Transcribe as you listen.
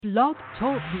Blog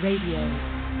Talk Radio.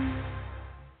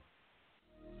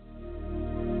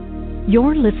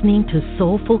 You're listening to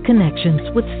Soulful Connections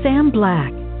with Sam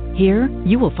Black. Here,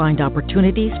 you will find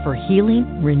opportunities for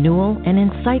healing, renewal, and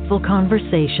insightful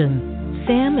conversation.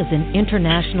 Sam is an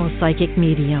international psychic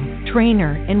medium,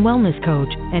 trainer, and wellness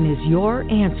coach, and is your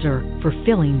answer for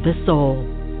filling the soul.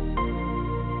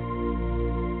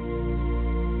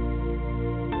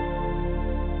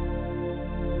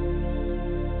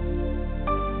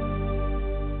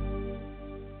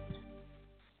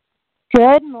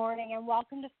 Good morning and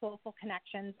welcome to Soulful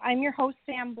Connections. I'm your host,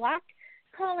 Sam Black,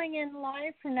 calling in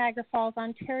live from Niagara Falls,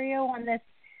 Ontario on this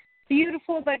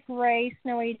beautiful but gray,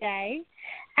 snowy day.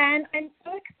 And I'm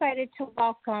so excited to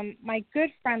welcome my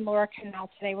good friend, Laura Canal,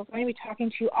 today. We're going to be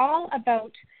talking to you all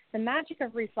about the magic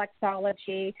of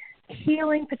reflexology, the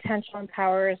healing potential and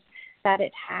powers that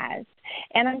it has.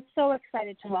 And I'm so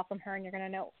excited to welcome her, and you're going to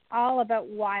know all about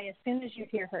why as soon as you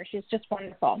hear her. She's just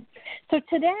wonderful. So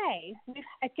today, we've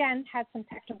again had some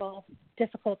technical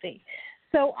difficulty.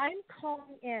 So I'm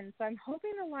calling in. So I'm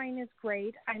hoping the line is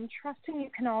great. I'm trusting you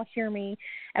can all hear me,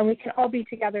 and we can all be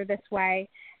together this way.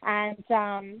 And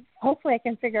hopefully I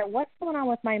can figure out what's going on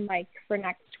with my mic for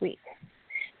next week.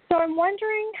 So I'm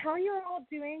wondering how you're all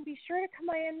doing. Be sure to come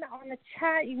in on the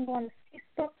chat. You can go on the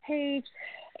Facebook page.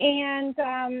 And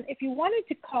if you wanted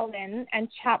to call in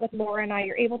and chat with Laura and I,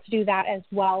 you're able to do that as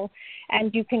well.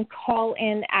 And you can call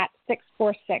in at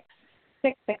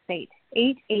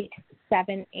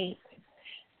 646-668-8878.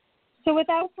 So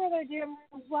without further ado, I'm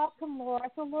going to welcome Laura.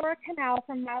 So Laura Canal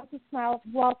from Miles to Smiles,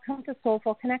 welcome to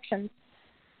Soulful Connections.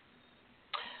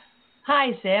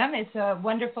 Hi, Sam. It's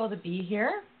wonderful to be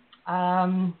here.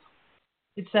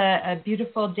 It's a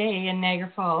beautiful day in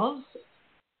Niagara Falls.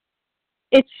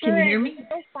 It's Can you hear me? It's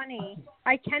so funny.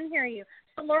 I can hear you.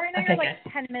 So Laura and I are like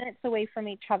 10 minutes away from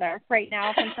each other right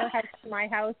now, from her house to my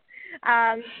house.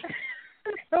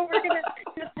 So we're going to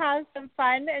just have some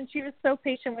fun. And she was so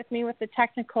patient with me with the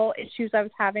technical issues I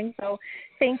was having. So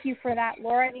thank you for that,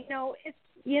 Laura. And,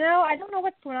 I don't know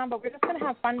what's going on, but we're just going to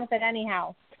have fun with it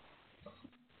anyhow.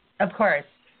 Of course.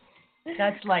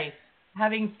 That's life.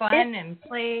 Having fun and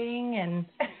playing and...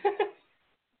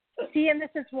 See, and this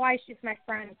is why she's my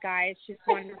friend, guys. She's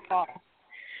wonderful.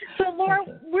 So, Laura,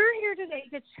 we're here today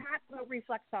to chat about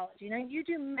reflexology. Now, you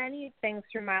do many things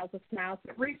through Miles of Smiles,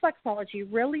 but reflexology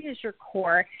really is your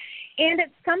core. And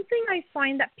it's something I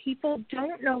find that people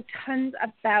don't know tons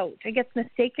about. It gets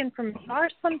mistaken for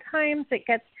massage sometimes. It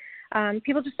gets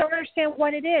people just don't understand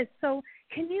what it is. So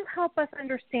can you help us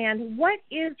understand what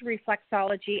is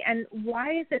reflexology and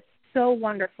why is it so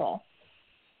wonderful?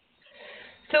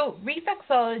 So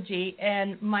reflexology,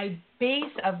 and my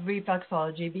base of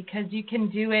reflexology, because you can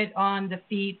do it on the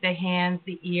feet, the hands,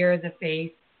 the ear, the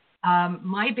face,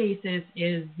 my basis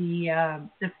is the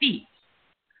feet.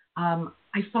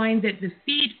 I find that the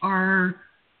feet are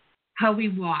how we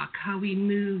walk, how we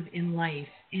move in life.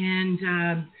 And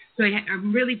so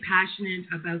I'm really passionate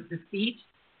about the feet.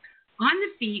 On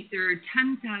the feet, there are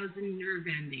 10,000 nerve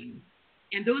endings.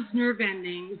 And those nerve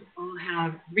endings all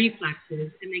have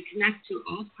reflexes, and they connect to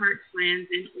all parts, glands,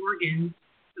 and organs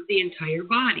of the entire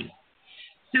body.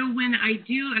 So when I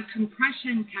do a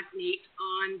compression technique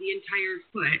on the entire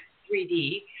foot,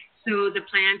 3D, so the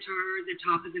plantar, the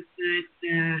top of the foot,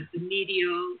 the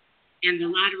medial, and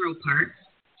the lateral parts,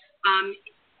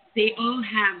 they all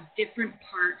have different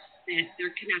parts that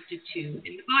they're connected to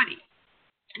in the body.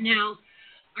 Now,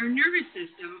 our nervous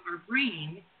system, our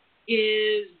brain,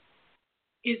 is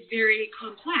very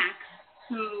complex.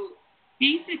 So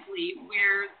basically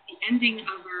where the ending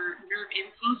of our nerve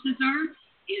impulses are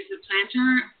is the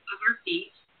plantar of our feet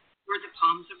or the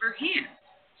palms of our hands.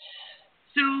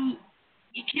 So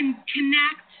you can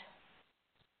connect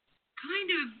kind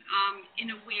of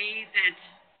in a way that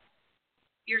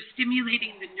you're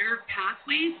stimulating the nerve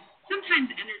pathways.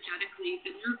 Sometimes energetically,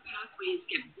 the nerve pathways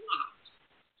get blocked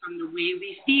from the way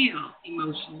we feel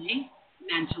emotionally,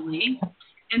 mentally,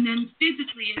 and then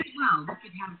physically as well. We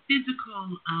could have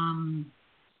physical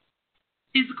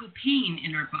pain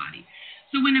in our body.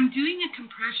 So when I'm doing a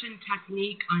compression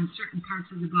technique on certain parts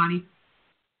of the body,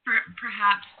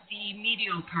 perhaps the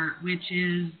medial part, which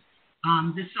is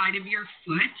the side of your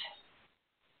foot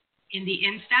in the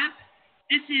instep,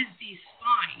 this is the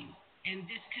spine, and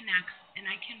this connects, and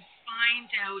I can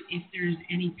find out if there's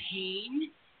any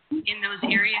pain in those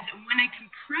areas. And when I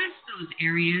compress those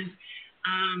areas,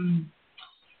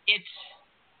 it's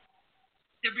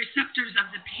the receptors of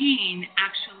the pain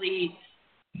actually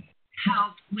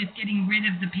help with getting rid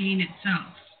of the pain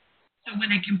itself. So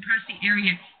when I compress the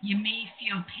area, you may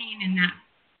feel pain in that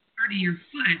part of your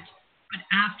foot, but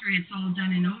after it's all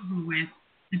done and over with,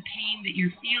 the pain that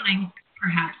you're feeling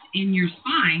perhaps in your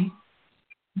spine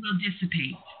will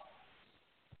dissipate.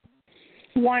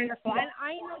 Wonderful. And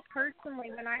I know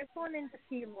personally, when I've gone in to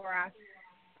see Laura,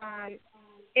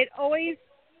 it always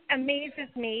amazes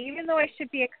me, even though I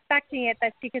should be expecting it,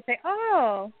 that she could say,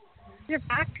 oh, is your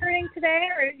back hurting today?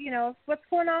 Or, what's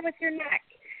going on with your neck?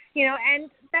 And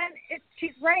then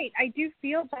she's right. I do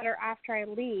feel better after I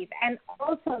leave. And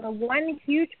also the one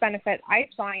huge benefit I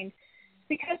find,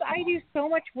 because I do so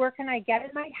much work and I get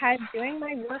in my head doing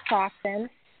my work often,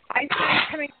 I find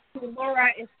coming to Laura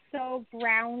is so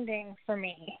grounding for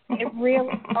me. It really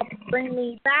helps bring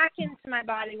me back into my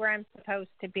body where I'm supposed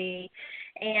to be.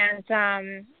 And,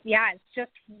 it's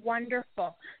just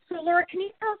wonderful. So, Laura, can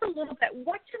you tell us a little bit,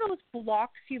 what do those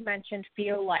blocks you mentioned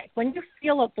feel like? When you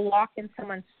feel a block in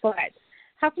someone's foot,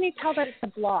 how can you tell that it's a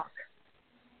block?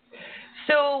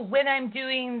 So when I'm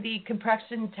doing the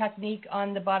compression technique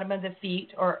on the bottom of the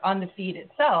feet or on the feet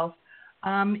itself,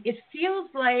 it feels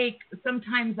like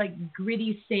sometimes like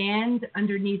gritty sand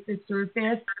underneath the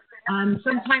surface.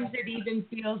 Sometimes it even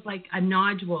feels like a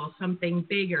nodule, something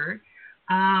bigger.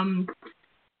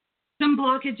 Some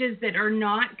blockages that are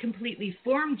not completely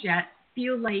formed yet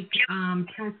feel like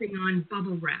passing on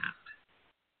bubble wrap.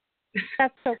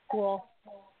 That's so cool.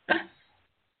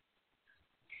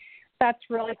 That's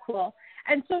really cool.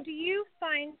 And so do you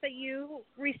find that you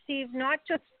receive not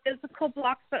just physical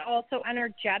blocks, but also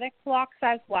energetic blocks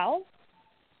as well?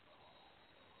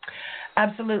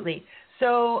 Absolutely.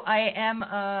 So I am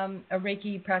a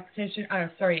Reiki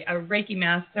practitioner, a Reiki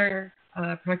Master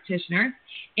practitioner,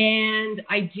 and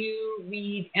I do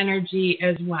read energy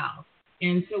as well.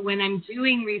 And so when I'm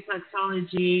doing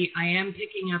reflexology, I am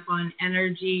picking up on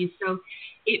energy. So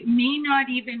it may not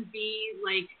even be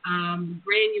like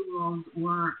granules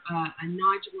or a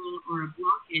nodule or a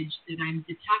blockage that I'm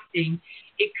detecting.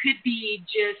 It could be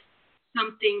just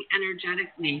something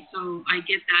energetically. So I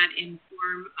get that in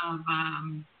form of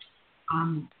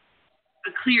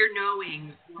a clear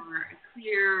knowing or a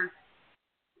clear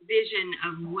vision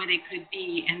of what it could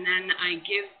be. And then I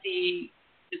give the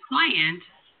client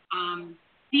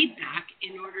feedback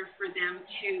in order for them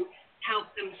to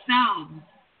help themselves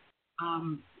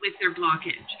with their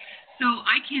blockage. So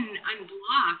I can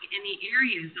unblock any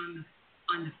areas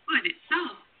on the foot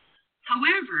itself.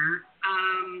 However,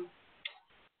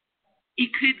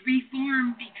 it could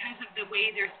reform because of the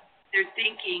way they're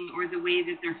thinking or the way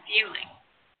that they're feeling.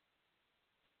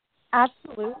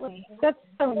 Absolutely. That's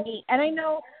so neat. And I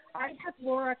know I had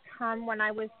Laura come when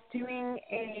I was doing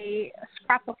a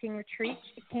scrapbooking retreat.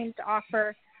 She came to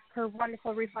offer her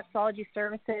wonderful reflexology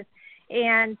services,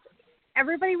 and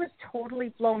everybody was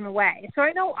totally blown away. So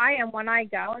I know I am when I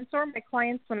go, and so are my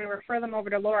clients when I refer them over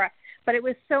to Laura. But it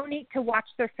was so neat to watch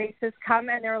their faces come,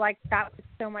 and they're like, that was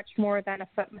so much more than a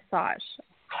foot massage.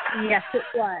 Yes, it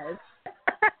was.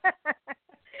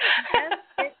 Yes,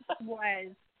 it was.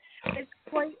 It's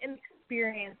quite an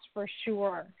experience for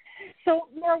sure. So,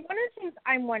 Laura, one of the things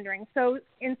I'm wondering, so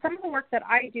in some of the work that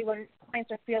I do when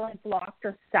clients are feeling blocked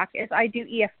or stuck is I do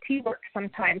EFT work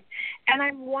sometimes. And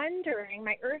I'm wondering,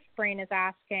 my earth brain is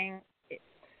asking,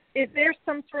 is there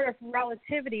some sort of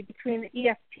relativity between the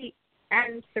EFT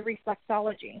and the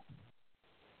reflexology?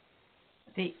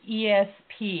 The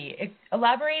ESP.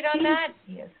 Elaborate on that?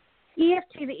 Yes.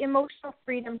 EFT, the emotional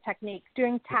freedom technique,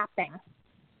 doing tapping.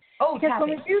 Oh, because tapping.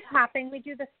 when we do tapping, we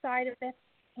do the side of the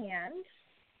hand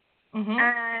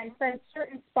and then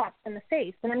certain spots in the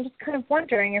face. And I'm just kind of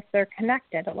wondering if they're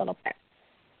connected a little bit.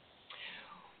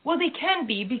 Well, they can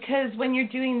be, because when you're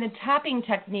doing the tapping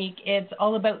technique, it's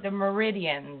all about the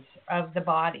meridians of the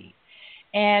body.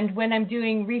 And when I'm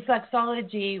doing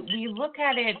reflexology, we look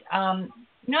at it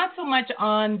not so much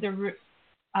on the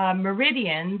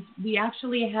meridians. We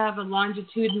actually have a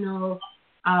longitudinal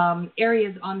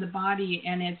areas on the body,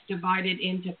 and it's divided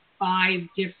into 5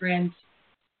 different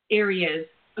areas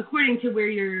according to where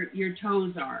your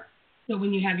toes are. So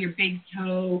when you have your big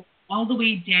toe all the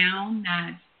way down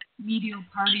that medial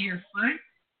part of your foot,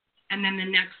 and then the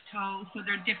next toe, so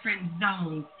they're different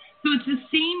zones. So it's the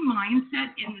same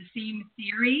mindset in the same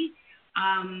theory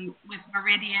with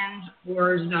meridians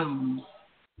or zones.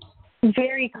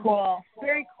 Very cool.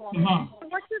 Very cool. Mm-hmm. So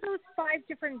what do those 5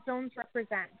 different zones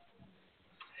represent?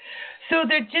 So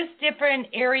they're just different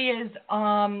areas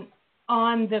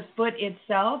on the foot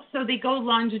itself. So they go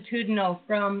longitudinal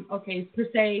from, per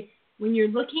se, when you're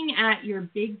looking at your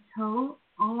big toe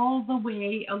all the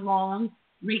way along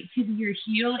right to your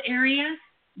heel area,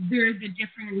 they're the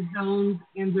different zones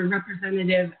and they're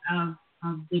representative of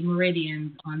the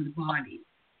meridians on the body.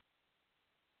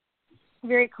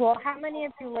 Very cool. How many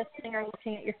of you listening are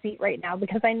looking at your feet right now?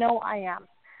 Because I know I am.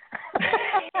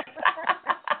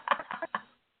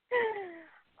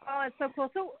 Oh, it's so cool.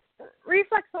 So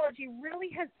reflexology really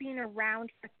has been around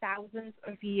for thousands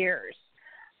of years.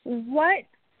 What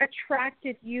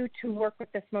attracted you to work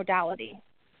with this modality?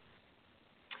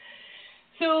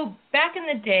 So back in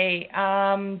the day,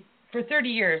 for 30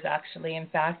 years, actually, in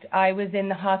fact, I was in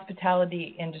the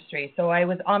hospitality industry. So I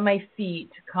was on my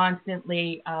feet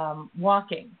constantly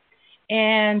walking.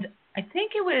 And I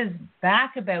think it was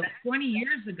back about 20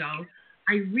 years ago,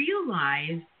 I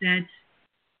realized that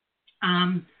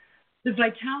the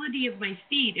vitality of my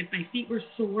feet, if my feet were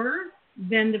sore,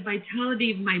 then the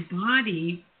vitality of my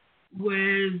body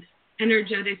was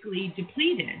energetically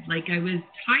depleted. Like I was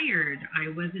tired, I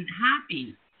wasn't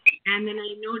happy. And then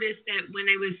I noticed that when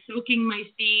I was soaking my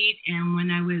feet and when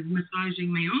I was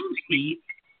massaging my own feet,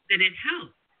 that it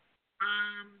helped.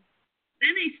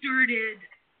 Then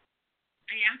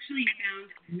I actually found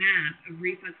a map of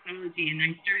reflexology, and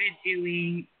I started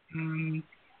doing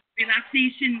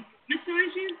relaxation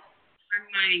massages for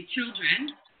my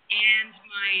children and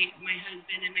my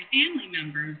husband and my family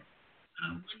members.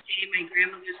 One day my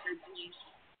grandmother said to me,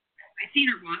 I seen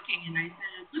her walking, and I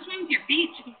said, what's wrong with your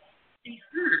feet? She goes, they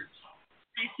hurt.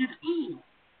 I said,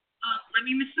 let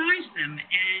me massage them,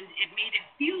 and it made it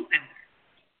feel better.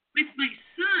 With my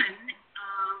son,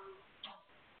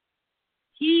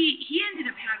 he ended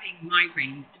up having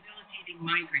migraines, debilitating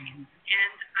migraines,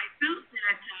 and I felt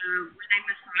that when I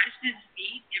massaged his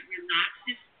feet, it relaxed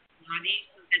his body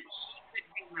so that he could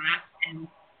relax and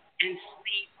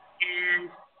sleep and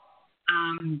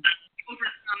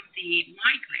overcome the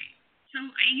migraine. So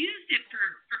I used it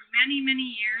for many,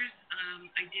 many years.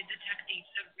 I did the techniques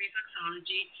of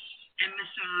reflexology and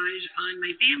massage on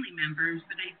my family members,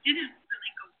 but I didn't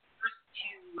really go first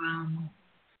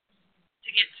to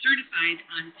get certified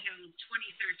until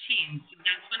 2013. So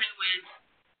that's when I went.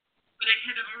 But I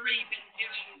had already been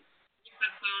doing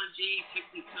reflexology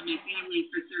techniques on my family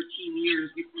for 13 years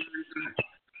before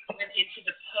I went into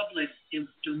the public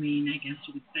domain, I guess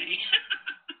you would say.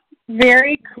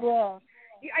 Very cool.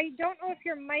 I don't know if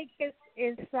your mic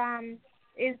is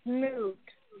moved,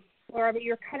 Laura, but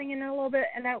you're cutting in a little bit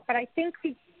and out. But I think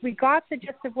we got the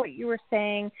gist of what you were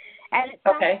saying, and it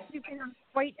sounds like you've been on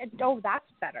quite that's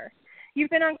better. You've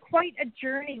been on quite a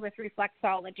journey with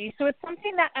reflexology, so it's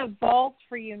something that evolved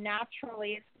for you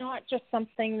naturally. It's not just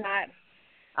something that,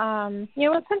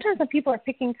 sometimes when people are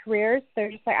picking careers, they're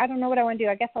just like, I don't know what I want to do.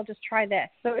 I guess I'll just try this.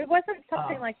 So it wasn't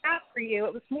something like that for you.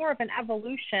 It was more of an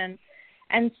evolution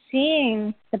and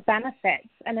seeing the benefits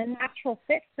and a natural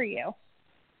fit for you.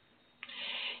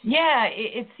 Yeah,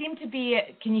 it seemed to be.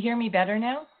 Can you hear me better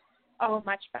now? Oh,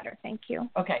 much better. Thank you.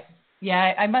 Okay.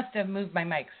 Yeah, I must have moved my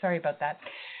mic. Sorry about that.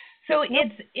 So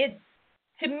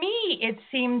to me, it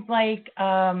seemed like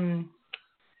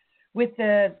with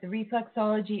the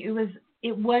reflexology, it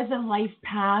was a life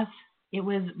path. It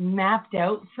was mapped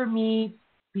out for me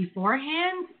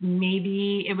beforehand.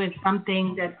 Maybe it was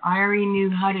something that I already knew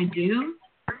how to do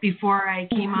before I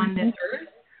came on this earth.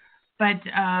 But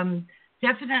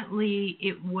definitely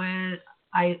it was,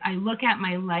 I look at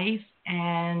my life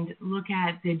and look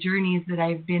at the journeys that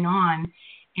I've been on,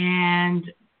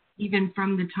 and even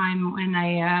from the time when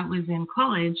I was in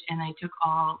college and I took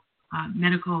all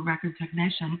medical record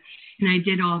technician, and I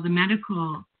did all the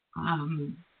medical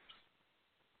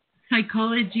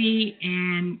psychology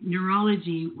and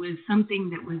neurology was something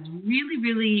that was really,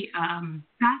 really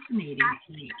fascinating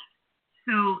to me.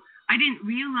 So I didn't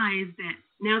realize that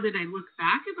now that I look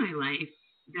back at my life,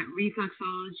 that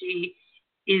reflexology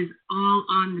is all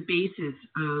on the basis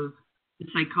of the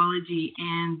psychology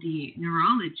and the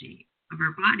neurology of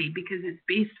our body, because it's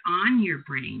based on your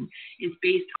brain. It's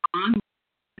based on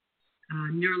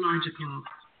neurological.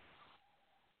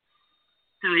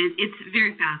 So it's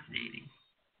very fascinating.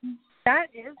 That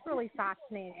is really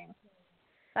fascinating.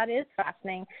 That is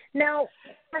fascinating. Now,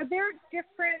 are there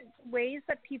different ways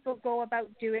that people go about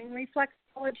doing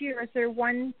reflexology, or is there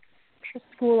one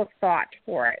school of thought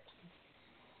for it?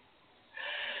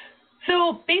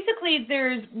 So basically,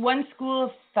 there's one school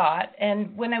of thought,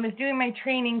 and when I was doing my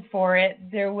training for it,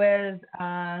 there was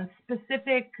a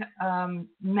specific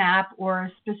map or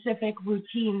a specific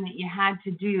routine that you had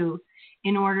to do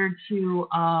in order to,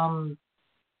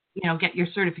 get your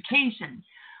certification.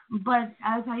 But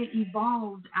as I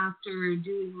evolved after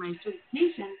doing my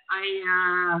certification,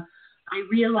 I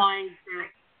realized that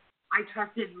I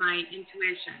trusted my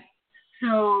intuition.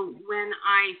 So when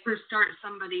I first start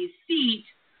somebody's feet,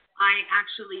 I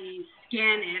actually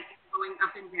scan it going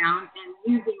up and down and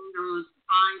using those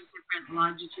 5 different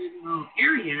longitudinal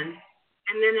areas,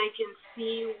 and then I can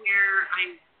see where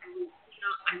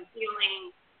I'm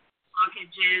feeling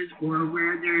blockages or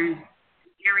where there's an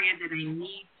area that I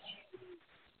need to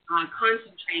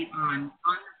concentrate on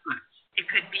the foot. It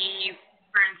could be,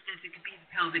 for instance, it could be the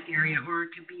pelvic area, or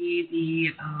it could be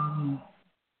the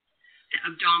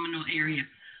abdominal area.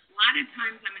 A lot of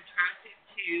times I'm attracted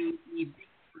to the big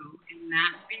toe, and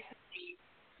that's basically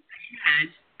the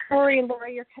head. Sorry, Laura,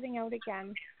 you're cutting out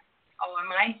again. Oh, am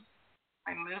I?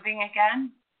 I'm moving again?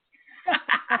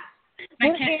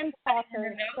 We're hand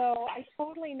talkers, so I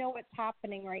totally know what's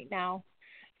happening right now.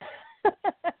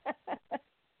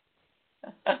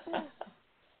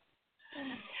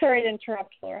 Sorry to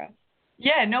interrupt, Laura.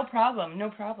 Yeah, no problem.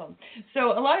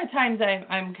 So a lot of times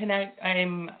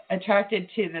I'm attracted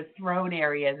to the throat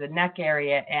area, the neck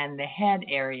area, and the head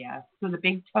area. So the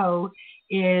big toe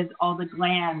is all the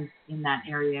glands in that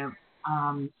area,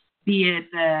 be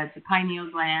it the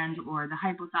pineal gland or the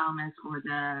hypothalamus or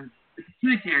the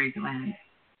pituitary gland.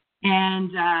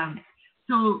 And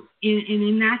so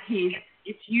in that case,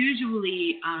 it's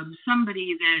usually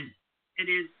somebody that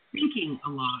is thinking a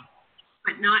lot,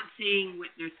 but not saying what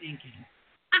they're thinking.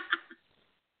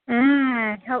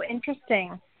 How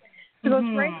interesting. So it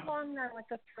goes right along there with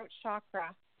the throat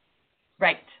chakra.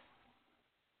 Right.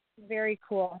 Very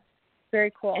cool.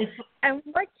 Very cool. And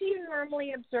what do you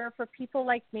normally observe for people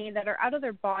like me that are out of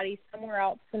their body somewhere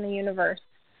else in the universe?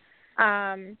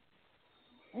 How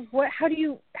do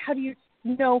you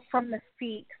know from the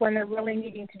feet when they're really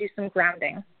needing to do some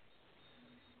grounding?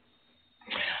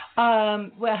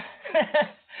 Well,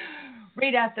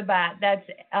 right off the bat, that's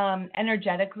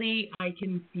energetically, I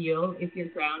can feel if you're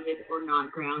grounded or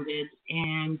not grounded.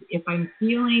 And if I'm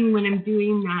feeling when I'm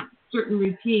doing that certain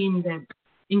routine that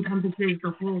encompasses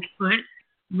the whole foot,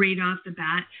 right off the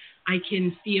bat, I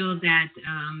can feel that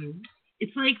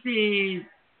it's like the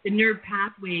nerve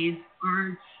pathways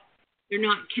they're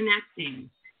not connecting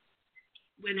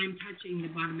when I'm touching the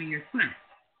bottom of your foot.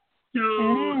 So,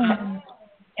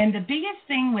 and the biggest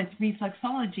thing with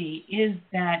reflexology is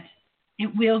that it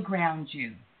will ground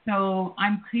you. So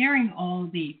I'm clearing all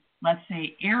the, let's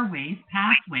say, airways,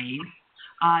 pathways,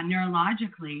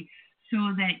 neurologically,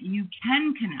 so that you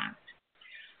can connect.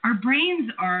 Our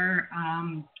brains are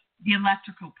the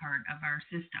electrical part of our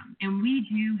system, and we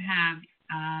do have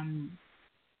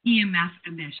EMF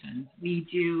emissions. We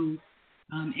do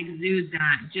exude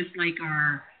that, just like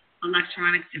our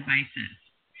electronic devices.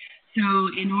 So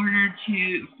in order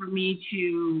for me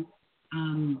to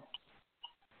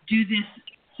do this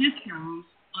system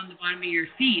on the bottom of your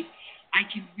feet, I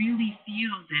can really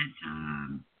feel that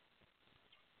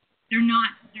they're not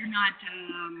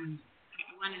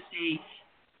I want to say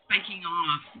spiking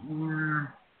off,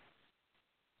 or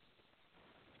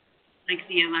like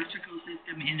the electrical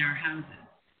system in our houses.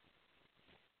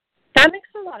 That makes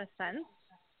a lot of sense.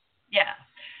 Yeah.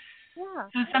 Yeah.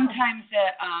 So sometimes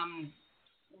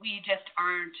we just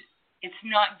aren't, it's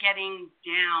not getting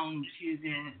down to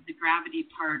the gravity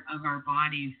part of our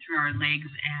bodies through our legs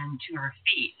and to our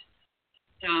feet.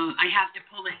 So I have to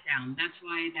pull it down. That's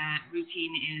why that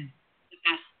routine is the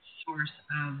best source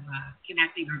of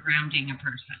connecting or grounding a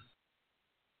person.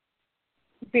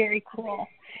 Very cool.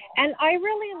 And I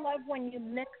really love when you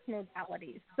mix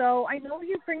modalities. So I know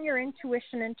you bring your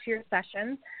intuition into your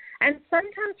sessions, and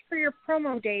sometimes for your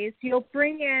promo days, you'll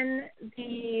bring in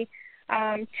the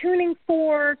tuning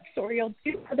forks, or you'll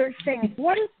do other things.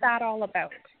 What is that all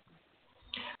about?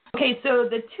 Okay, so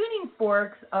the tuning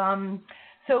forks,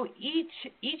 so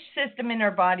each system in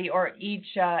our body, or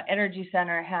each energy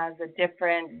center, has a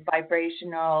different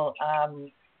vibrational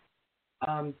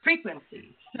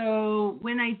frequency. So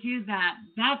when I do that,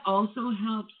 that also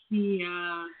helps the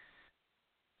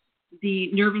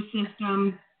nervous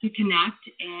system to connect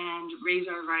and raise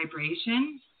our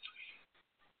vibration,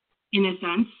 in a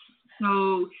sense.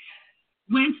 So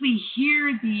once we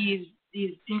hear these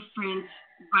different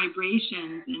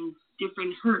vibrations and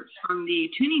different hertz from the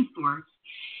tuning forks,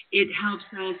 it helps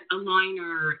us align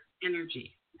our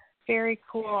energy. Very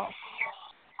cool.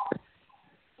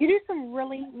 You do some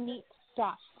really neat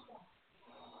stuff.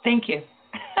 Thank you.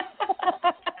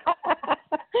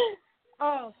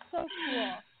 Oh, so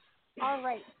cool. All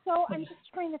right. So I'm just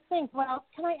trying to think, what else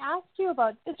can I ask you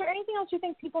about? Is there anything else you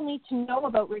think people need to know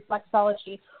about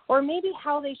reflexology, or maybe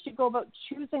how they should go about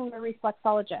choosing their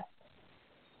reflexologist?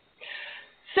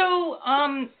 So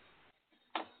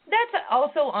that's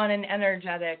also on an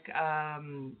energetic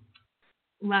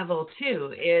level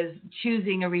too, is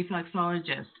choosing a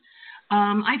reflexologist.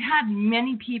 I've had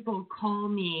many people call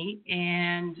me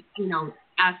and,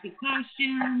 ask me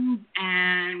questions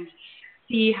and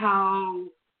see how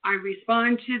I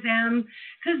respond to them.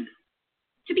 Because,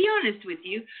 to be honest with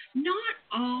you, not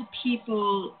all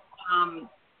people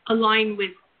align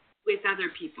with other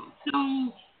people.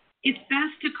 So it's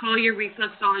best to call your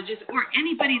reflexologist or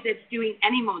anybody that's doing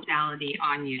any modality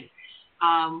on you,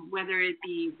 whether it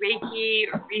be Reiki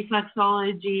or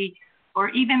reflexology or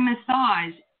even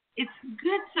massage. It's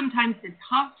good sometimes to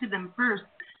talk to them first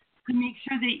to make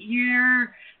sure that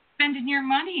you're spending your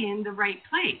money in the right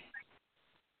place.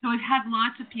 So I've had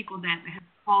lots of people that have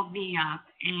called me up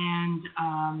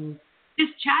and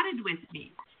just chatted with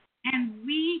me. And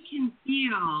we can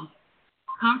feel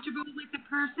comfortable with the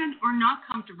person or not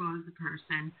comfortable with the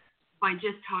person by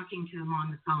just talking to them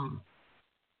on the phone.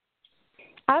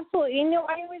 Absolutely. You know,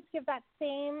 I always give that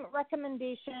same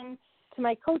recommendation to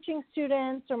my coaching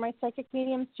students or my psychic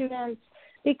medium students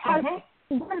because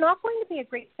we're not going to be a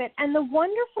great fit. And the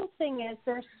wonderful thing is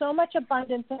there's so much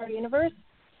abundance in our universe.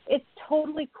 It's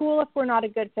totally cool if we're not a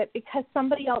good fit because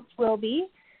somebody else will be.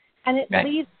 And it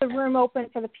leaves the room open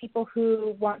for the people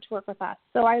who want to work with us.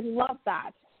 So I love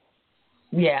that.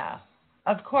 Yeah,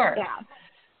 of course. Yeah.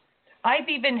 I've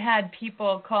even had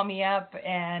people call me up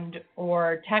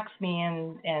or text me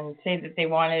and say that they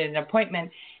wanted an appointment.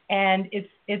 And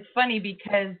it's funny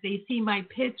because they see my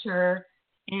picture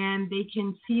and they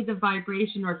can see the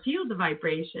vibration or feel the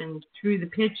vibration through the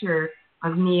picture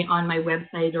of me on my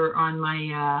website or on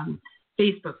my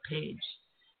Facebook page.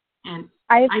 And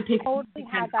I picked totally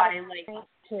had that experience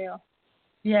too.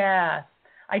 Yeah,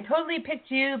 I totally picked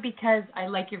you because I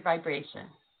like your vibration.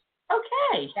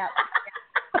 Okay. Yeah.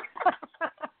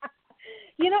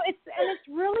 You know, it's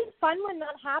really fun when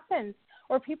that happens.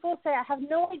 Or people say, I have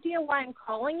no idea why I'm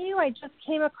calling you. I just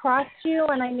came across you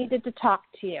and I needed to talk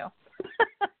to you.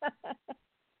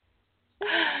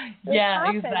 Yeah,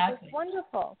 exactly. It's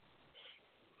wonderful.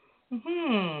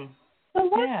 Mm-hmm. So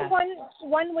what's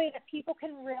one way that people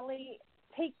can really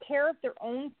take care of their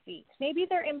own feet? Maybe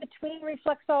they're in between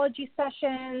reflexology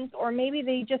sessions, or maybe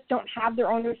they just don't have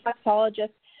their own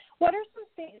reflexologist. What are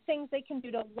some things they can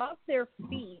do to love their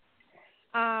feet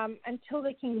until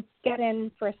they can get in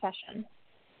for a session?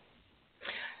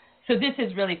 So this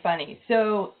is really funny.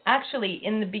 So actually,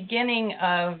 in the beginning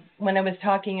of when I was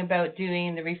talking about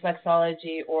doing the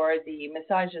reflexology or the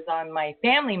massages on my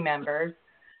family members,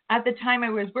 at the time I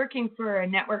was working for a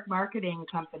network marketing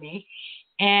company,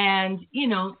 and, you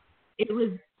know, it was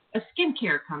a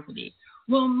skincare company.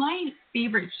 Well, my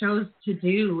favorite shows to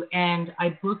do, and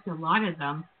I booked a lot of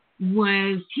them,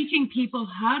 was teaching people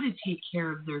how to take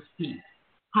care of their feet,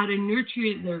 how to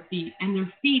nurture their feet, and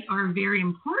their feet are very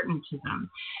important to them.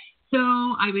 So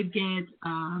I would get,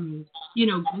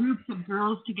 groups of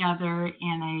girls together,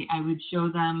 and I would show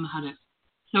them how to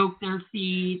soak their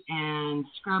feet and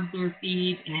scrub their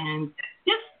feet and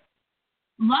just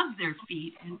love their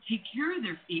feet and take care of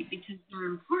their feet because they're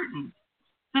important.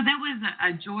 So that was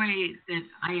a joy that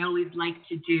I always like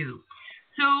to do.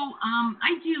 So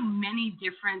I do many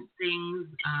different things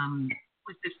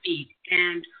with the feet,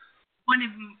 and one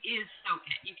of them is soak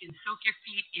it. You can soak your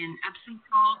feet in Epsom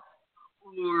salt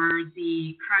or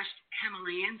the crushed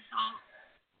Himalayan salt.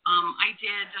 I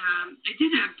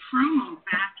did a promo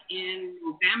back in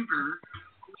November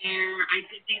where I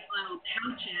did these little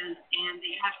pouches and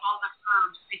they had all the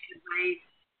herbs because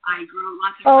I grow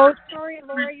lots of herbs. Oh, sorry,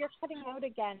 Laura, you're cutting out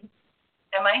again.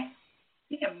 Am I?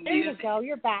 There you go.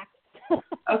 You're back.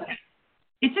 Okay.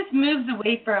 It just moves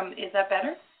away from, is that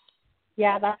better?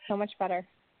 Yeah, that's so much better.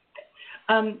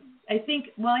 I think,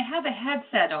 I have a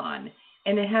headset on,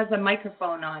 and it has a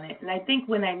microphone on it. And I think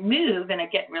when I move and I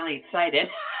get really excited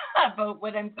about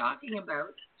what I'm talking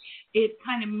about, it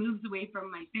kind of moves away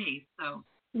from my face. So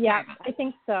yeah, I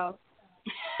think so.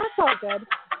 That's all good.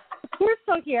 We're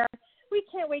still here. We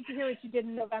can't wait to hear what you did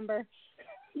in November.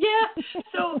 Yeah.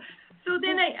 So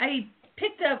then I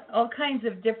picked up all kinds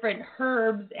of different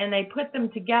herbs and I put them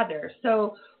together.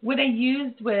 So what I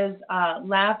used was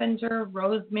lavender,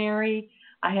 rosemary.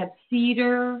 I had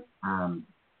cedar,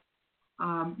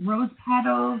 rose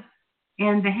petals,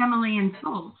 and the Himalayan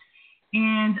salt.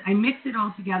 And I mixed it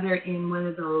all together in one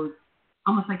of those,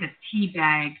 almost like a tea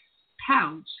bag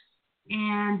pouch.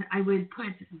 And I would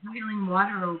put boiling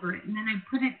water over it. And then I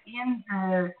put it in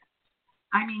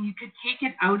you could take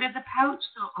it out of the pouch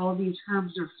so all these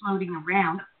herbs are floating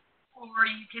around. Or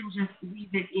you can just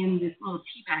leave it in this little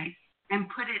tea bag and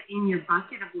put it in your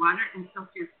bucket of water and soak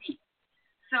your feet.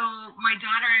 So my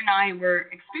daughter and I were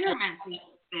experimenting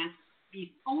with this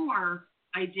before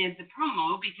I did the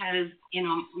promo because,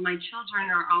 my children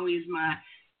are always my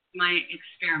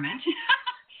experiment.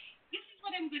 This is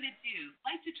what I'm going to do.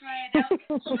 Like to try it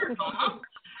out? Sure, Mom.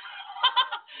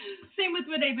 Same with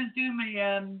when I was doing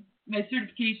my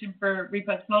certification for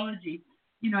reflexology.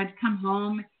 I'd come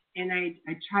home and I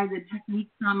try the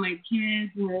techniques on my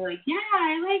kids, and they're like, yeah,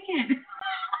 I like it.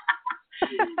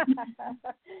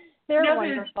 They're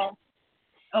wonderful.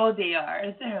 Oh, they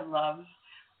are. They're love.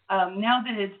 Now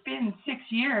that it's been 6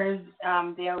 years,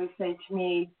 they always say to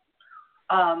me,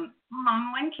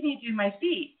 Mom, when can you do my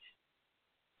feet?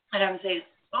 And I would say,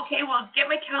 okay, well, get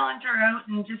my calendar out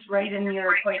and just write in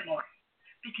your appointment.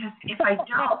 Because if I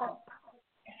don't,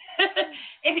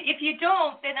 if you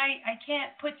don't, then I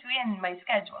can't put you in my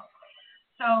schedule.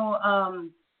 So,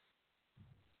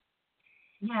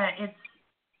 yeah,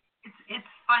 it's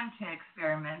fun to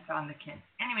experiment on the kids.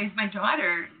 Anyways, my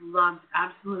daughter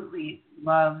absolutely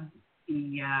loves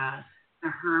the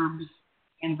herbs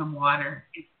in the water.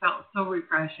 It felt so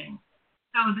refreshing.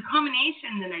 So the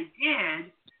combination that I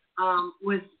did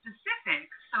was specific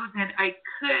so that I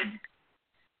could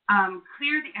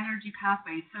clear the energy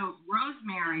pathway. So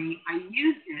rosemary, I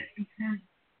used it because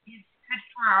it's good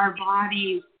for our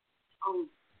bodies. Oh,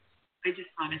 I just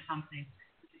thought of something.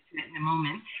 I'll get to it in a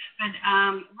moment. But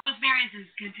rosemary is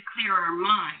good to clear our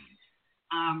mind.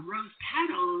 Rose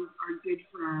petals are good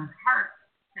for our heart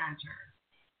center.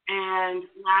 And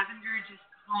lavender just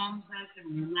calms us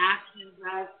and relaxes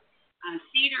us.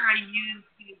 Cedar I used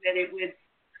so that it would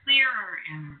clear our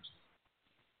energy.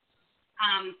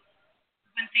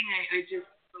 One thing I just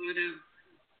thought of,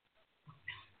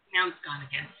 now it's gone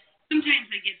again. Sometimes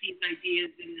I get these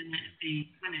ideas and then they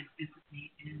kind of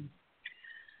dissipate and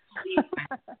leave.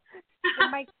 The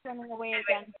mic's running away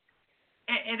again.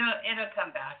 It'll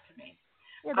come back to me.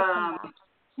 It'll come back.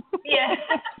 Yeah.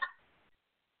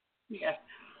 Yeah.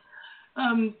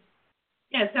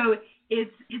 Yeah, so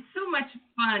it's so much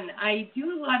fun. I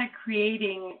do a lot of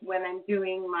creating when I'm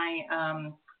doing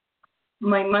my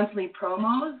my monthly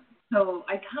promos. So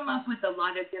I come up with a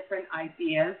lot of different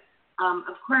ideas.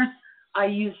 Of course, I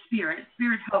use Spirit.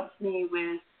 Spirit helps me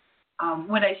with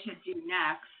what I should do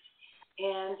next.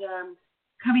 And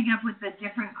coming up with the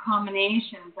different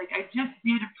combinations. Like I just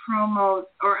did a promo,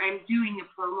 or I'm doing a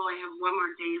promo. I have one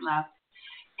more day left.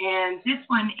 And this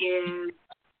one is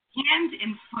hand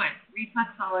and foot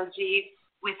reflexology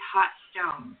with hot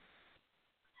stones.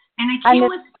 And it's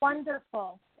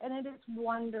wonderful. And it is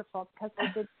wonderful because I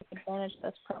did take advantage of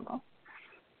this promo.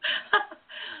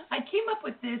 I came up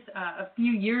with this a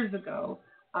few years ago.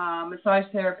 Massage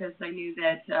therapist I knew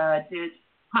that did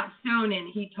hot stone, and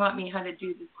he taught me how to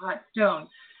do this hot stone.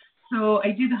 So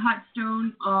I do the hot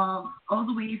stone all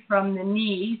the way from the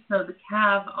knee, so the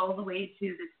calf, all the way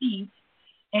to the feet.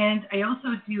 And I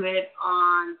also do it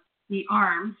on the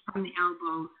arms from the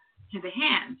elbow to the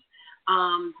hand.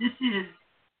 This is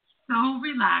so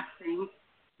relaxing,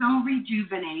 so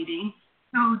rejuvenating.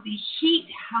 So the heat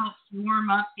helps warm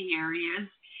up the areas,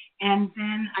 and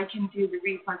then I can do the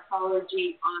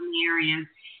reflexology on the areas.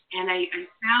 And I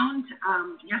found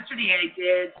yesterday I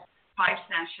did 5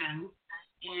 sessions,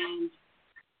 and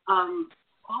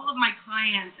all of my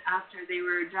clients, after they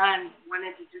were done,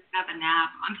 wanted to just have a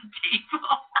nap on the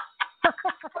table.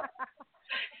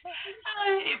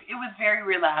 It was very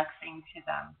relaxing to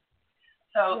them.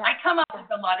 So I come up with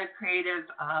a lot of creative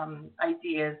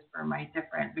ideas for my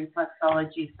different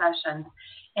reflexology sessions.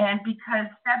 And because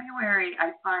February,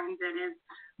 I find that is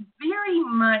very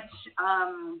much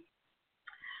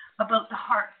about the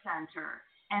heart center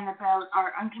and about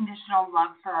our unconditional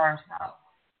love for ourselves.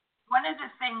 One of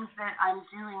the things that I'm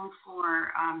doing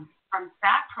for from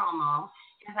that promo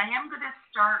is I am going to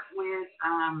start with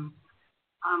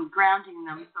grounding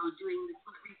them, so doing the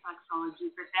foot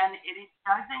reflexology, but then it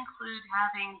does include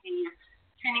having the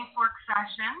tuning fork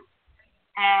session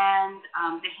and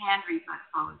the hand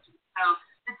reflexology. So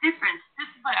the difference, this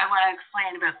is what I want to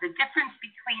explain about the difference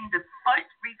between the foot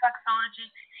reflexology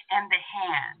and the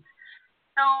hand.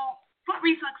 So foot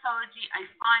reflexology, I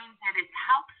find that it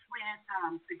helps with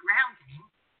the grounding.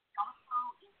 Also,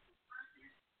 it's the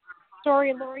furthest.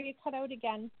 Sorry, Laura, you cut out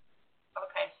again.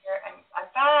 Okay, here I'm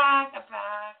back.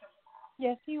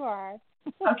 Yes, you are.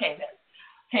 Okay, then.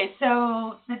 Okay,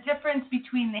 so the difference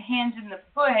between the hand and the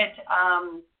foot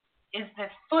is the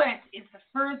foot is the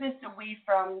furthest away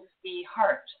from the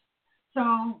heart.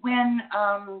 So when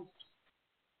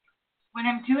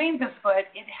I'm doing the foot,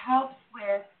 it helps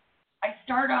with. I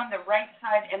start on the right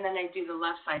side and then I do the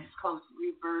left side. It's called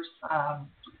reverse.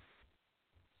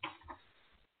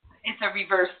 It's a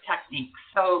reverse technique.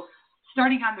 So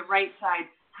starting on the right side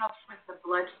helps with the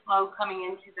blood flow coming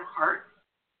into the heart.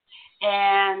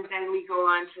 And then we go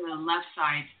on to the left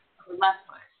side, the left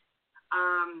foot.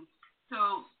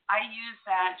 So I use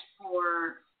that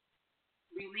for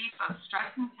relief of stress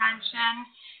and tension.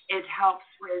 It helps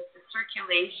with the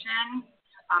circulation.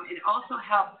 It also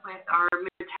helps with our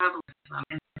metabolism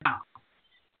as well.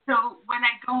 So when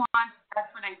I go on,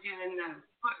 that's what I do in the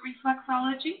foot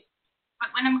reflexology.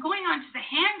 But when I'm going on to the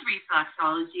hand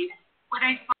reflexology, what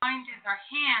I find is our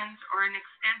hands are an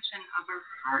extension of our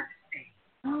heart space.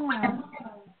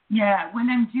 When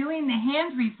I'm doing the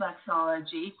hand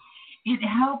reflexology, it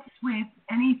helps with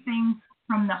anything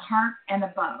from the heart and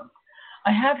above.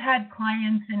 I have had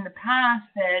clients in the past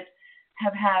that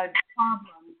have had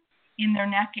problems in their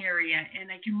neck area,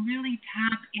 and I can really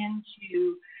tap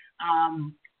into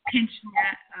pinched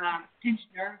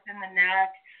nerves in the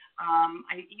neck.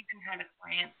 I even had a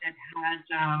client that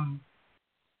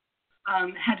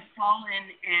had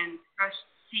fallen and crushed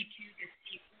C2 to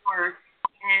C4,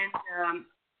 and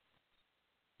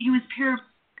he was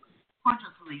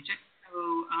quadriplegic,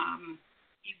 so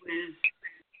he was.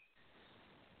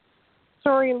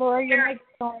 Sorry, Laura, your mic's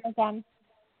going again.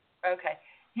 Okay.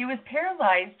 He was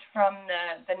paralyzed from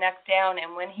the neck down,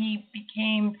 and when he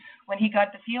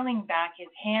got the feeling back, his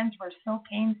hands were so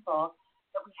painful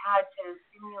that we had to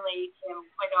stimulate him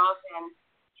quite often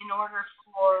in order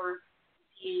for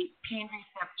the pain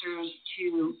receptors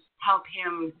to help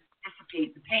him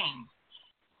dissipate the pain.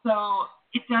 So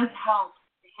it does help.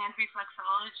 The hand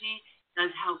reflexology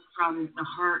does help from the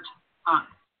heart up.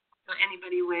 So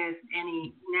anybody with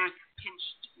any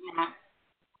pinched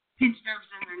nerves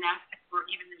in their neck or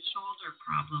even the shoulder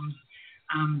problems,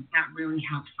 that really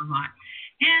helps a lot.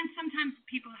 And sometimes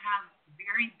people have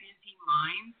very busy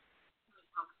minds, so it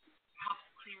helps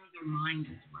clear their mind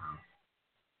as well.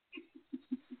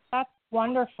 That's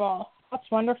wonderful.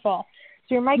 So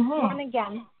your mic's on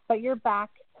again, but you're back.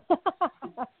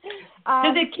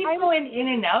 Does it keep going in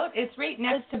and out? It's right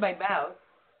next to my mouth.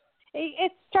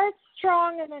 It starts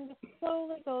strong and then just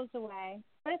slowly goes away.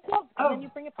 But it's not, and then you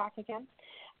bring it back again.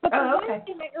 But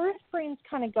honestly, my earth brain's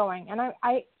kind of going, and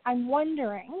I'm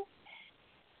wondering.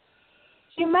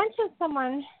 You mentioned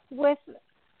someone with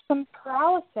some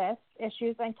paralysis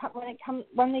issues, and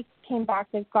when they came back,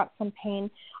 they've got some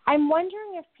pain. I'm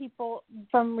wondering if people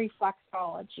from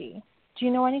reflexology. Do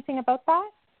you know anything about that?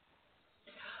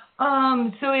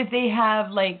 So if they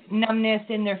have like numbness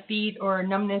in their feet or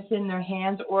numbness in their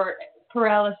hands or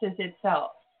paralysis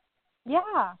itself.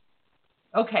 Yeah.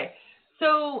 Okay.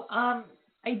 So I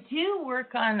do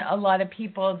work on a lot of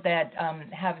people that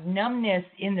have numbness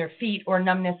in their feet or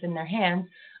numbness in their hands.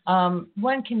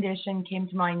 One condition came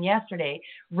to mind yesterday,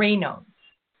 Raynaud's.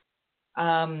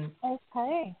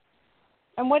 Okay.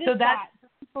 And what is that? For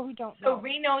people who don't know. So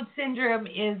Raynaud's syndrome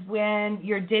is when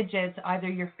your digits, either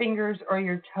your fingers or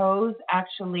your toes,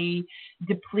 actually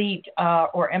deplete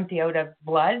or empty out of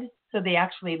blood, so they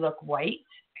actually look white.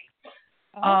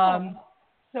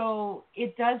 So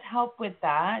it does help with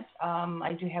that.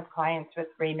 I do have clients with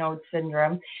Raynaud's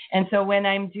syndrome. And so when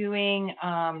I'm doing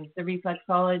the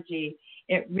reflexology,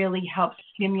 it really helps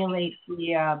stimulate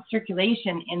the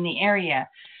circulation in the area.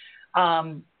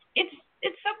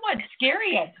 It's somewhat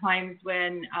scary at times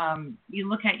when you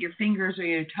look at your fingers or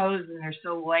your toes and they're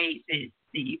so white that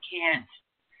you can't,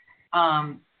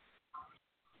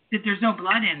 that there's no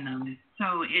blood in them.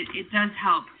 So it does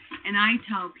help. And I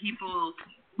tell people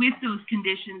with those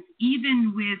conditions,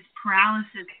 even with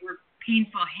paralysis or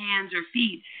painful hands or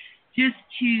feet, just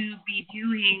to be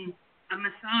doing a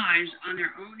massage on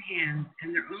their own hands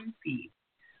and their own feet.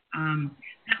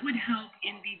 That would help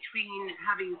in between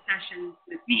having sessions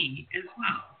with me as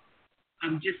well.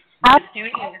 Just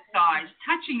doing a massage,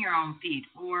 touching your own feet,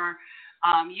 or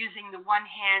using the one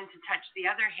hand to touch the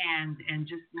other hand and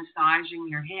just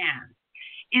massaging your hands.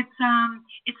 It's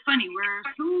funny. We're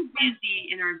so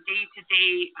busy in our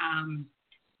day-to-day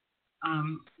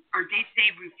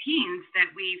routines that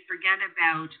we forget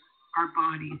about our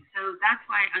bodies. So that's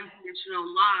why unconditional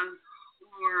love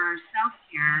or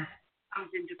self-care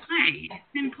comes into play.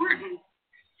 It's important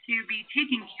to be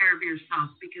taking care of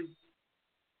yourself because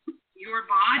your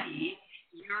body,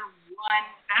 your one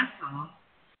vessel,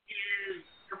 is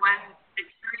the one that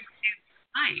carries you through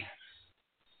life.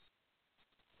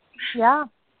 Yeah,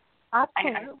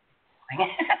 absolutely.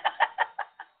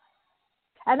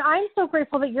 And I'm so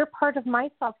grateful that you're part of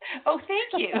myself. Oh,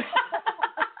 thank you.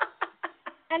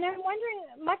 And I'm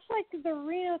wondering, much like the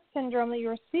Raynaud's syndrome that you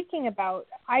were speaking about,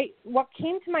 what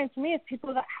came to mind for me is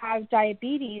people that have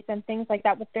diabetes and things like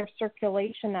that with their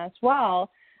circulation as well.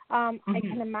 I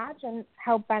can imagine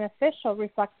how beneficial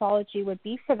reflexology would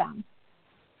be for them.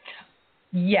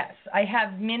 Yes, I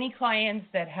have many clients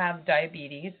that have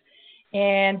diabetes,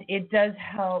 and it does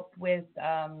help with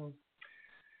the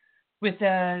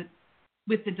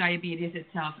diabetes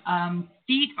itself.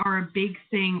 Feet are a big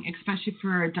thing, especially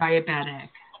for a diabetic.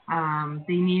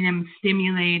 They need them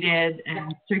stimulated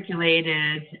and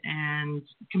circulated and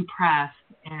compressed,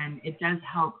 and it does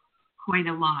help quite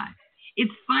a lot.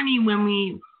 It's funny when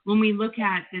we look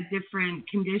at the different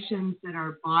conditions that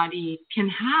our body can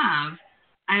have.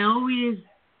 I always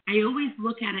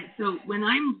look at it. So when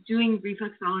I'm doing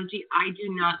reflexology, I do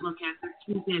not look at the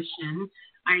condition.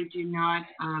 I do not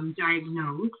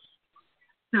diagnose.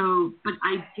 So, but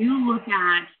I do look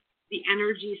at the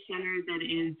energy center that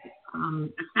is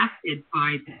affected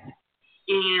by this.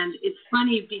 And it's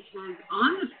funny because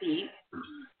on the feet,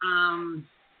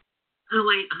 how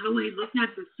I look at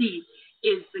the feet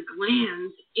is the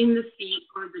glands in the feet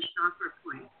or the chakra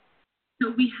points. So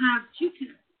we have two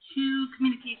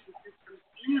communication systems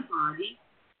in the body.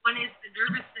 One is the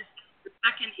nervous system. The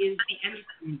second is the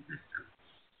endocrine system.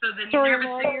 So the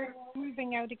nervous system. You're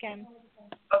moving out again.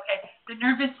 Okay. The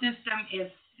nervous system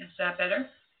is that better?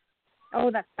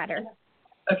 Oh, that's better.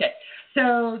 Okay.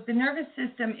 So the nervous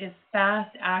system is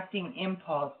fast-acting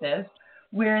impulses,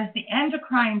 whereas the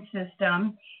endocrine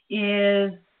system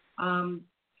is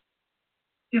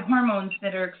the hormones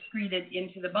that are excreted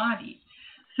into the body.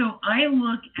 So I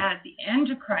look at the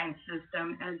endocrine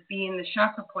system as being the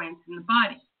chakra points in the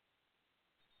body.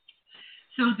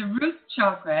 So the root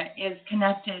chakra is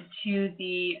connected to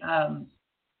the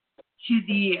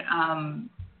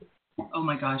oh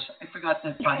my gosh, I forgot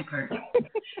the body part.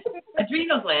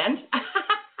 Adrenal gland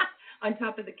on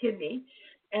top of the kidney.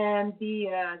 And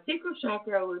the sacral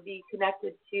chakra would be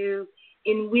connected to,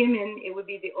 in women, it would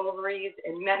be the ovaries,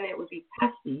 and men, it would be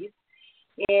testes.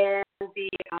 And the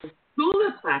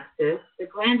solar plexus, the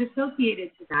gland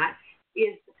associated to that,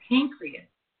 is the pancreas.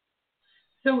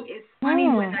 So it's funny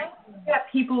when I look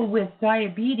at people with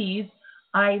diabetes,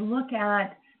 I look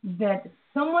at that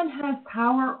someone has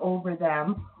power over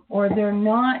them, or they're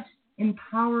not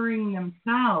empowering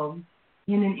themselves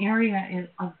in an area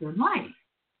of their life.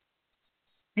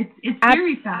 It's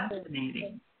very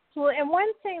fascinating. Well, and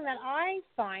one thing that I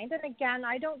find, and again,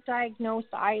 I don't diagnose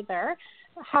either.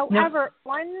 However,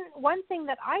 one thing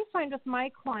that I find with my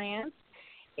clients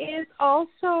is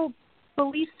also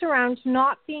beliefs around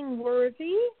not being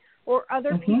worthy or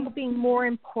other people being more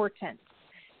important.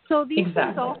 So these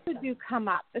things also do come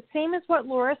up. The same as what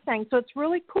Laura's saying. So it's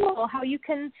really cool how you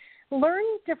can learn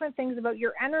different things about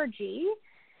your energy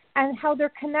and how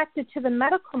they're connected to the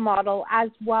medical model as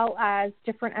well as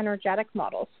different energetic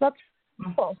models. So that's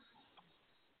cool.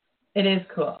 It is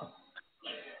cool.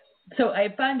 So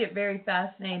I find it very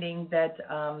fascinating that,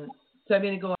 so I'm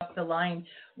going to go up the line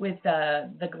with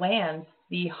the glands.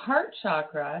 The heart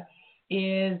chakra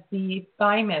is the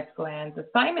thymus gland. The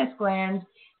thymus gland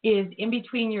is in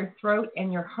between your throat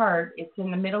and your heart. It's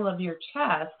in the middle of your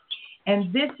chest.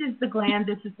 And this is the gland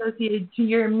that's associated to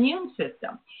your immune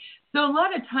system. So a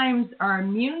lot of times our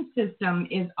immune system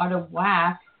is out of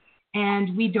whack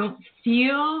and we don't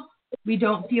feel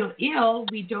ill.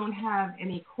 We don't have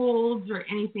any colds or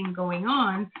anything going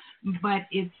on, but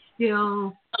it's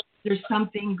still, there's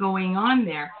something going on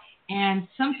there. And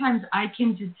sometimes I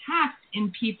can detect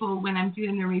in people when I'm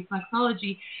doing the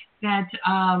reflexology that,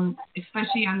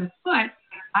 especially on the foot,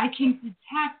 I can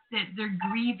detect that they're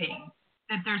grieving,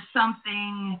 that there's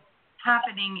something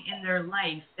happening in their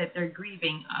life that they're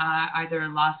grieving, either a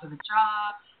loss of a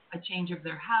job, a change of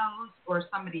their house, or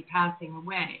somebody passing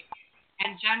away.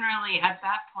 And generally at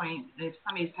that point, if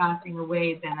somebody's passing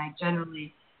away, then I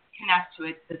generally connect to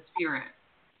it, the spirit.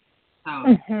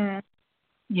 So,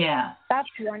 yeah. That's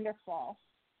wonderful.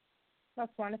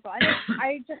 That's wonderful.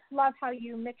 I just love how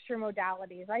you mix your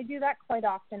modalities. I do that quite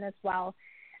often as well.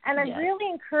 And I really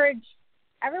encourage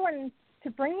everyone to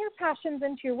bring your passions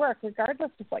into your work,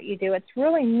 regardless of what you do. It's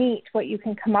really neat what you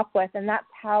can come up with, and that's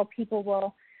how people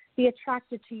will be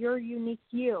attracted to your unique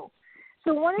you.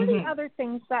 So one of the other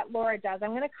things that Laura does,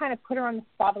 I'm going to kind of put her on the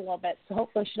spot a little bit, so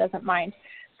hopefully she doesn't mind.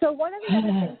 So one of the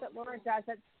other things that Laura does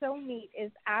that's so neat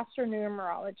is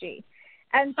Astor-Numerology.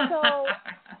 And so,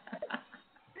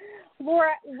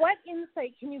 Laura, what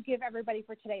insight can you give everybody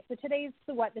for today? So today's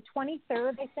the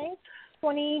 23rd, I think?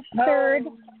 23rd.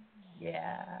 Oh,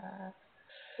 yeah.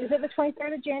 Is it the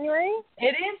 23rd of January?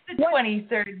 It is the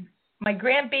 23rd. My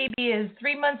grandbaby is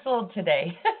 3 months old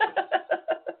today.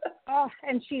 Oh,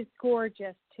 and she's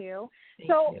gorgeous, too. Thank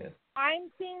you. I'm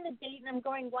seeing the date, and I'm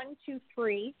going 1, 2,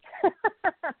 3.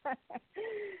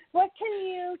 What can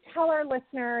you tell our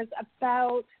listeners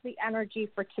about the energy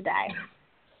for today?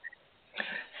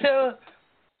 So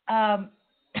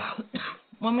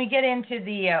when we get into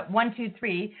the 1, 2,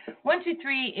 3, 1, 2,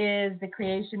 3 is the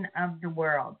creation of the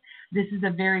world. This is a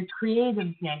very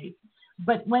creative day.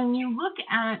 But when you look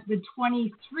at the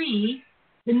 23,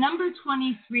 The number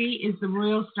 23 is the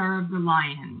Royal Star of the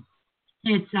Lion.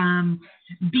 It's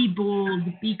be bold,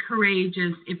 be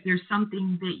courageous. If there's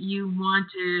something that you want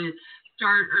to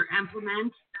start or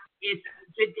implement, it's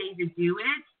a good day to do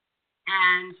it.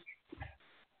 And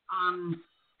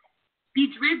be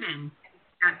driven if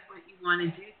that's what you want to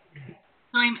do today.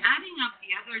 So I'm adding up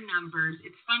the other numbers.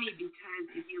 It's funny because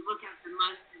if you look at the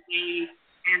month, the day,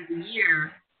 and the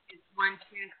year, it's 1,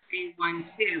 2, 3,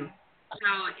 1, 2. So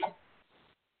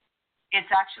it's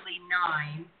actually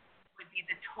 9 would be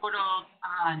the total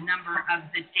number of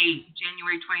the date,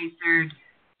 January 23rd,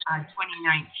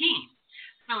 2019.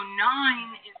 So 9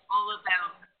 is all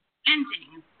about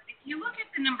endings. But if you look at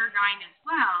the number 9 as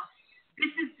well,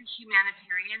 this is the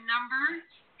humanitarian number,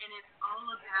 and it's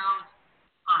all about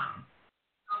love.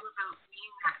 It's all about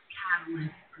being that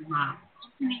catalyst for love,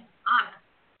 opening up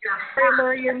your heart.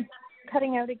 Laura, you're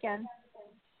cutting out again.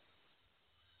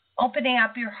 Opening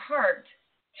up your heart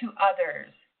to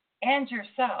others and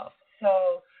yourself.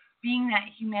 So being that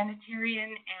humanitarian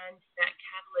and that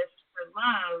catalyst for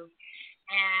love,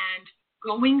 and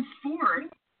going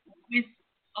forth with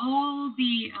all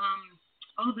the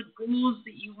goals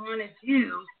that you want to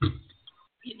do,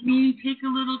 it may take a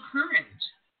little courage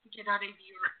to get out of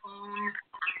your own,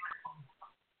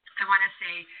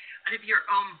 out of your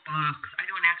own box. I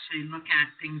don't actually look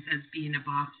at things as being a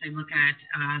box. I look at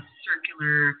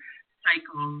circular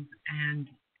cycles and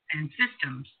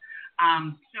systems.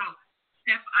 So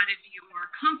step out of your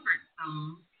comfort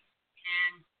zone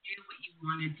and do what you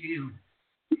want to do.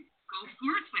 Go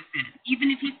forth with it.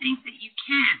 Even if you think that you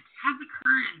can't, have the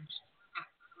courage to step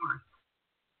forth.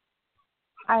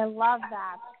 I love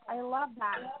that.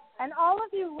 And all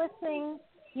of you listening,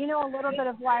 you know a little bit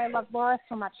of why I love Laura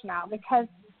so much now, because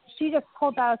she just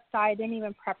pulled that aside, didn't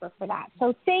even prep her for that.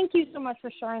 So thank you so much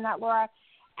for sharing that, Laura.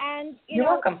 And You're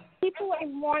welcome. People are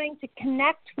wanting to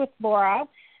connect with Laura,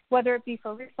 whether it be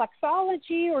for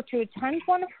reflexology or to attend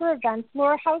one of her events.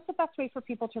 Laura, how's the best way for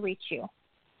people to reach you?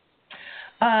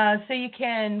 So you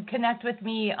can connect with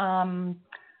me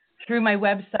through my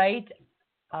website,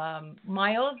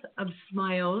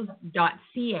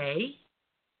 milesofsmiles.ca,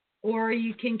 or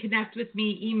you can connect with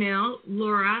me, email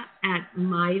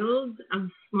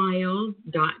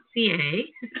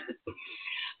laura@milesofsmiles.ca.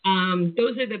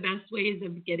 Those are the best ways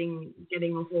of getting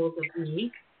a hold of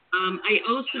me. I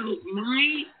also,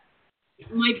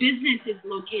 my business is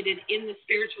located in the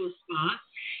Spiritual Spa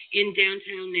in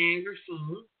downtown Niagara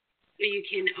Falls. So you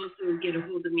can also get a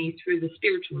hold of me through the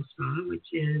Spiritual Spa,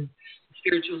 which is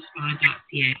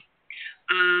spiritualspa.ca.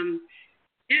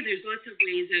 There's lots of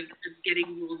ways of getting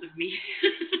a hold of me.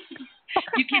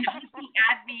 You can also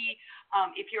add me,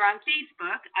 if you're on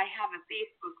Facebook, I have a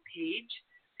Facebook page,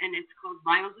 and it's called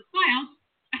Miles of Smiles,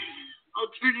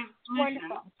 Alternative Solutions.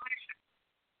 Wonderful.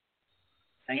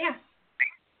 So, yeah.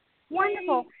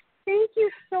 Wonderful. Thank you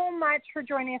so much for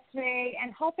joining us today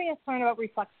and helping us learn about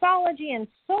reflexology and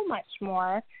so much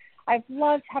more. I've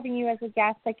loved having you as a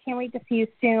guest. I can't wait to see you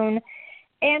soon.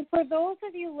 And for those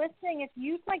of you listening, if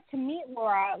you'd like to meet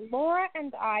Laura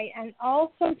and I, and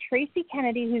also Tracy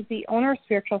Kennedy, who's the owner of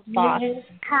Spiritual Spa,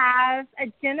 have a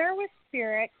dinner with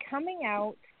Spirit coming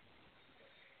out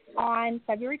on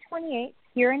February 28th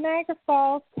here in Niagara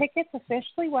Falls. Tickets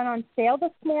officially went on sale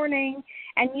this morning,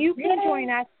 and you can join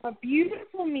us for a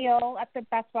beautiful meal at the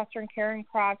Best Western Caring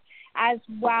Craft, as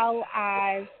well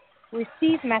as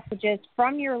receive messages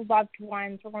from your loved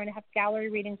ones. We're going to have gallery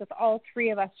readings with all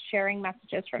three of us sharing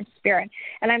messages from Spirit,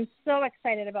 and I'm so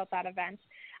excited about that event.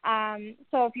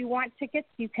 So if you want tickets,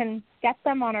 you can get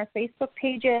them on our Facebook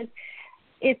pages.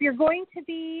 If you're going to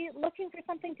be looking for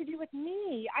something to do with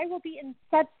me, I will be in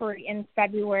Sudbury in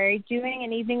February doing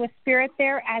an evening with Spirit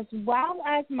there, as well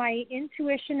as my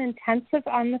Intuition Intensive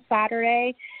on the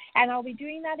Saturday. And I'll be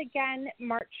doing that again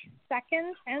March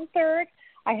 2nd and 3rd.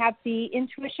 I have the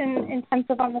Intuition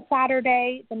Intensive on the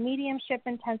Saturday, the Mediumship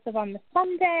Intensive on the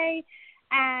Sunday,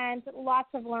 and lots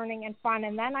of learning and fun.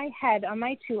 And then I head on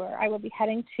my tour. I will be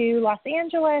heading to Los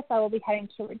Angeles. I will be heading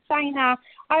to Regina.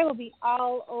 I will be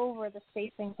all over the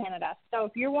States and Canada. So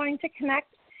if you're wanting to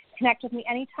connect with me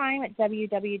anytime at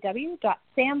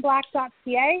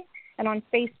www.samblack.ca, and on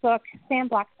Facebook, Sam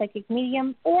Black Psychic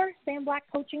Medium or Sam Black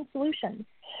Coaching Solutions.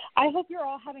 I hope you're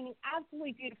all having an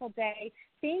absolutely beautiful day.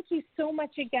 Thank you so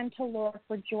much again to Laura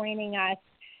for joining us,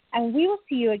 and we will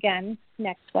see you again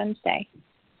next Wednesday.